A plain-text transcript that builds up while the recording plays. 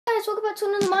guys, welcome back to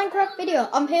another Minecraft video.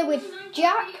 I'm here with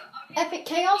Jack, Epic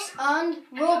Chaos, and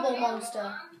Robo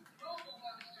Monster.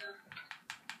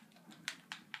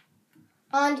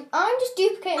 And I'm just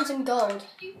duplicating some gold.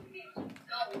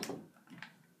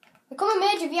 Become a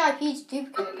major VIP to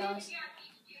duplicate, guys.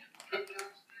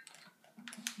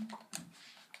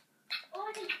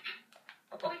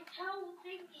 Tell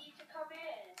Thingy to come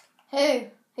in. Who?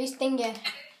 Who's Thingy?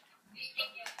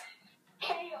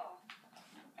 Chaos.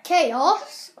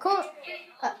 Chaos? Come,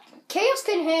 Chaos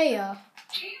can hear you. No,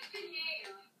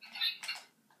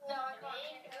 I can't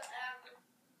hear him.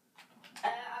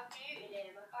 I've muted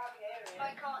him. I can't hear him. I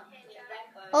can't hear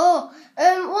him.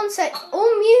 Oh, one sec.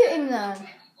 Unmute him then.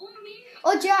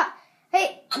 Oh, Jack.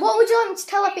 Hey, what would you like me to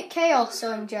tell Epic Chaos,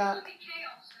 Jack? Come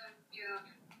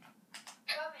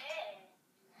in.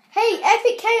 Hey,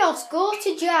 Epic Chaos, go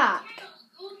to Jack.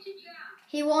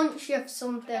 He wants you for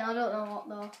something. I don't know what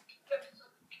though.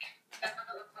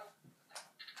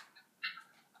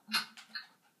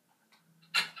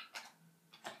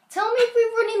 Tell me if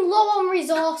we're running low on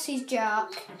resources, Jack.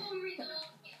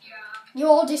 You're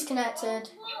all disconnected.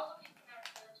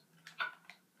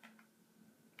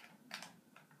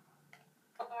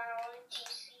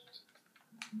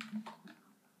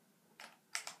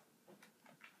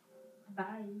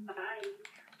 Bye.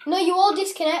 No, you're all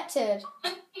disconnected.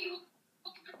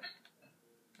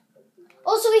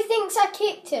 Also, he thinks I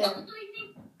kicked him.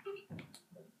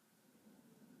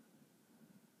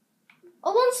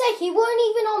 Oh, one sec, he weren't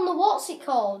even on the what's it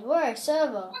called? Where?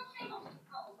 Server.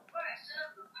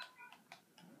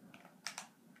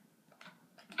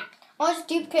 I just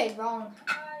duplicated wrong.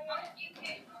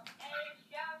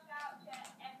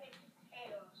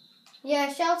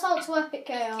 Yeah, shout out to Epic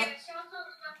Chaos.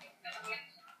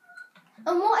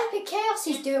 And what Epic Chaos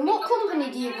is doing? What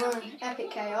company do you run, Epic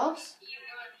Chaos?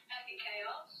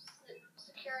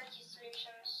 Security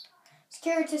Solutions.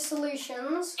 Security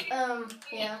Solutions.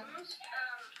 Yeah.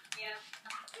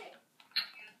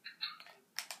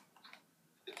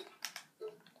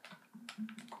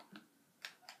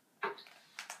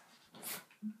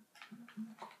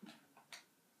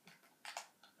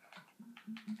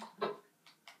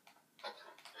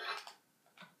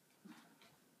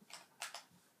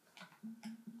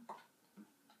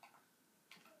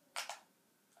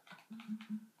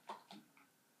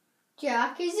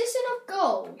 Jack, is this enough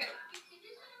gold?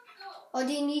 Or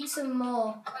do you need some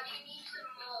more?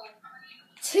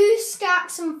 2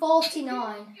 stacks and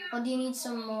 49. Or do you need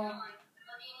some more?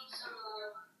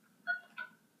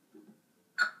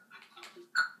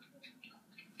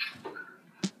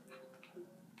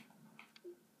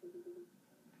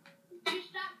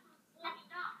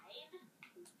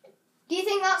 Do you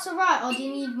think that's alright, or do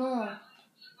you need more?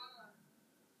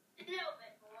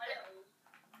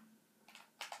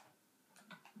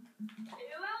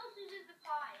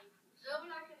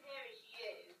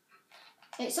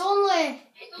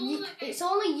 It's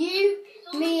only you,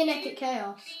 me, and Epic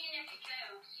Chaos.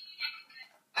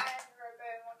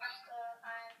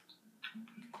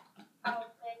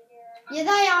 Yeah,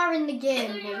 they are in the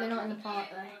game, but they're not in the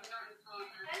party.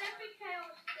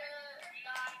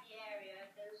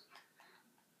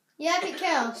 Yeah, Epic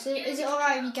Chaos, is it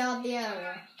alright if you guard the area?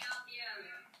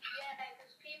 Yeah,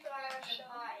 because people are in the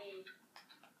party.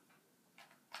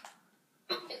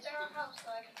 Is there a house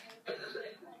that I can build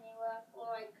anywhere, or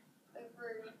like a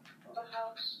room or a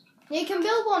house? You can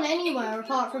build one anywhere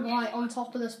apart from like on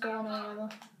top of the spawn or whatever.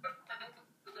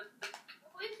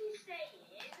 What is he saying?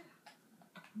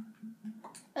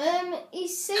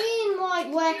 He's saying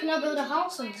like where can I build a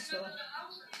house and stuff.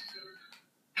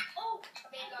 Oh,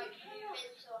 I mean like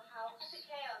into a house.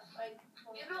 Chaos. Like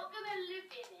you're not gonna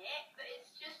live in it, but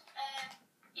it's just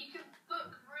you can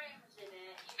book rooms in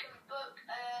it. You can book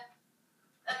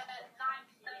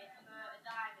nights in it for a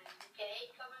diamond. Okay,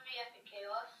 come with me, Epic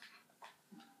Chaos.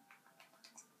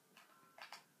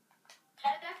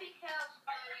 Epic Chaos.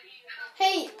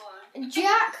 Hey,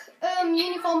 Jack,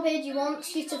 Uniform Page, he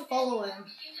wants you to follow him.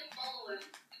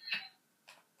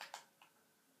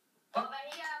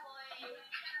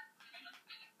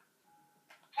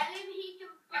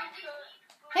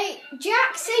 Hey,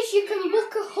 Jack says you can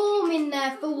book a home in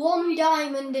there for 1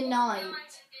 diamond a night. Yeah, 1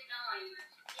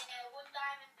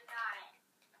 diamond a night.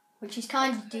 Which is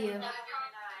kind of deal.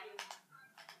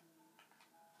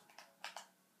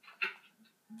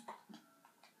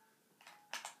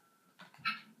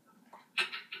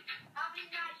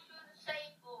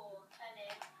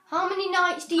 How many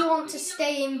nights do you want to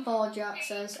stay in for, Jack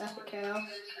says, Epic Chaos.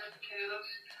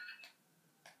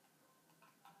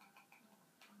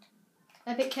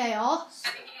 Epic Chaos.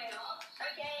 Okay,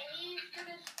 he's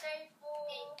gonna stay for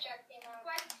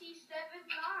 27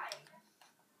 nights.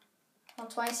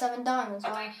 27 diamonds.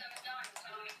 Wow. Yeah.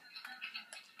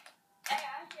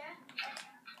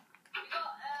 We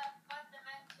got a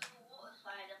fundamental water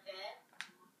slide up here.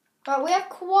 Right, we have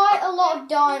quite a lot of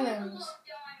diamonds.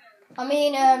 I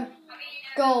mean,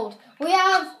 gold. We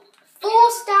have 4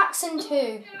 stacks and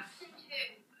 2.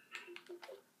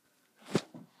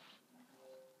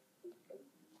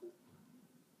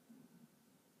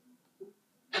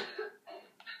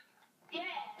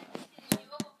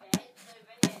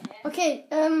 Okay,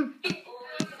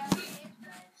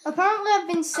 apparently I've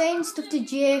been saying stuff to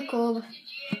Jacob,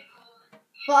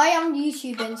 but I am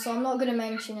YouTubing, so I'm not going to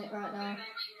mention it right now.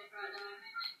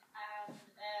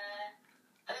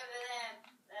 Over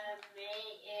there,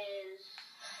 is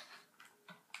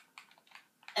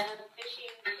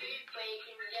fishing food where you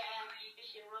can get a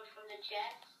fishing rod from the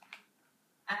chest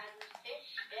and fish,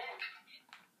 yeah.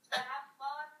 So have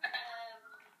fun.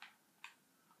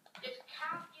 Just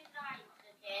count your nights,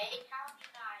 okay? Count your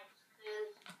nights,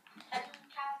 because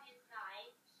count your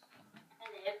nights,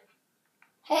 and then...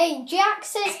 Hey, Jack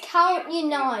says count your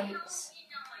nights.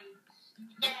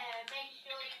 Yeah, make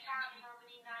sure you count how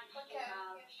many nights you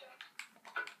have.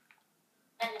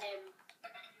 And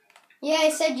Yeah, I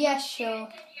said yes, sure.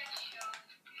 See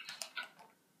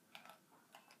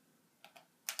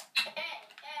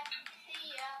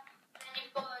ya. Then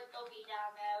you've got a doggy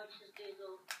down there, which is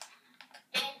Google.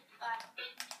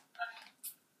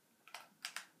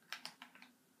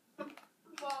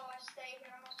 While I stay here,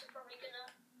 I'm also probably gonna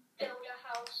build a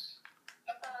house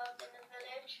in the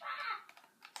village.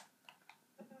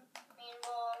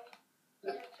 Meanwhile,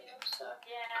 everything else.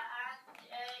 Yeah,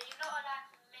 and you're not allowed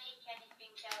to make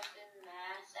anything else in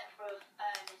there except for a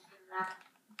furnace and that.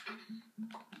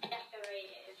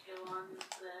 Decorate it if you want,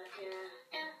 but yeah.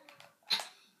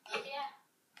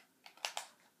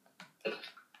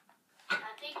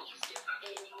 I think he's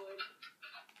duplicating wood.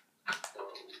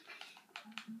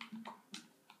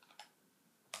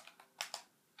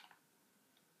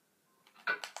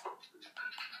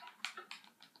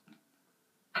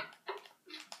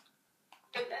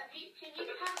 Can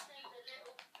you pass us a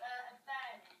little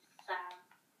furnace, Sam?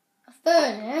 A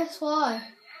furnace? Why?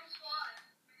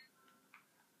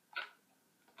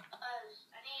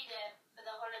 I need it for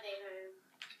the holiday room.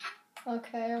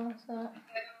 Okay, what's that?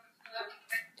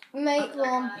 Make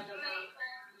one.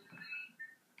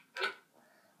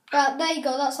 Right, there you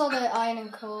go. That's all the iron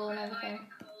and coal and everything.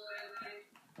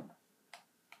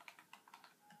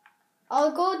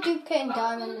 I'll go duplicating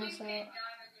diamonds and stuff.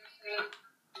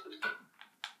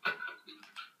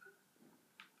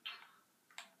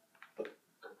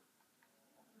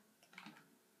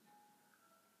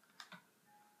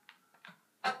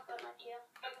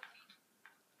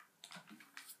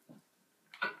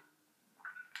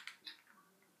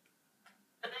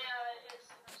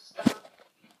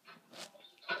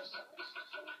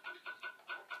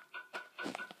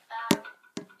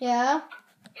 Yeah?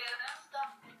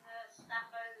 Stuff in the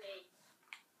staff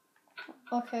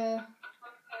only. Okay.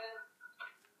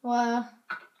 Where?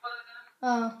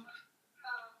 Oh.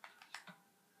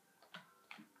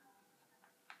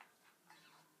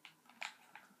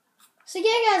 So yeah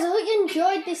guys, I hope you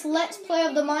enjoyed this Let's Play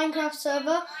of the Minecraft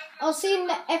server. I'll see you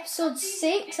in episode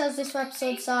 6 as this for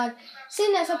episode 5. See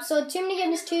you next episode. Too many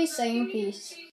goodness to saying peace.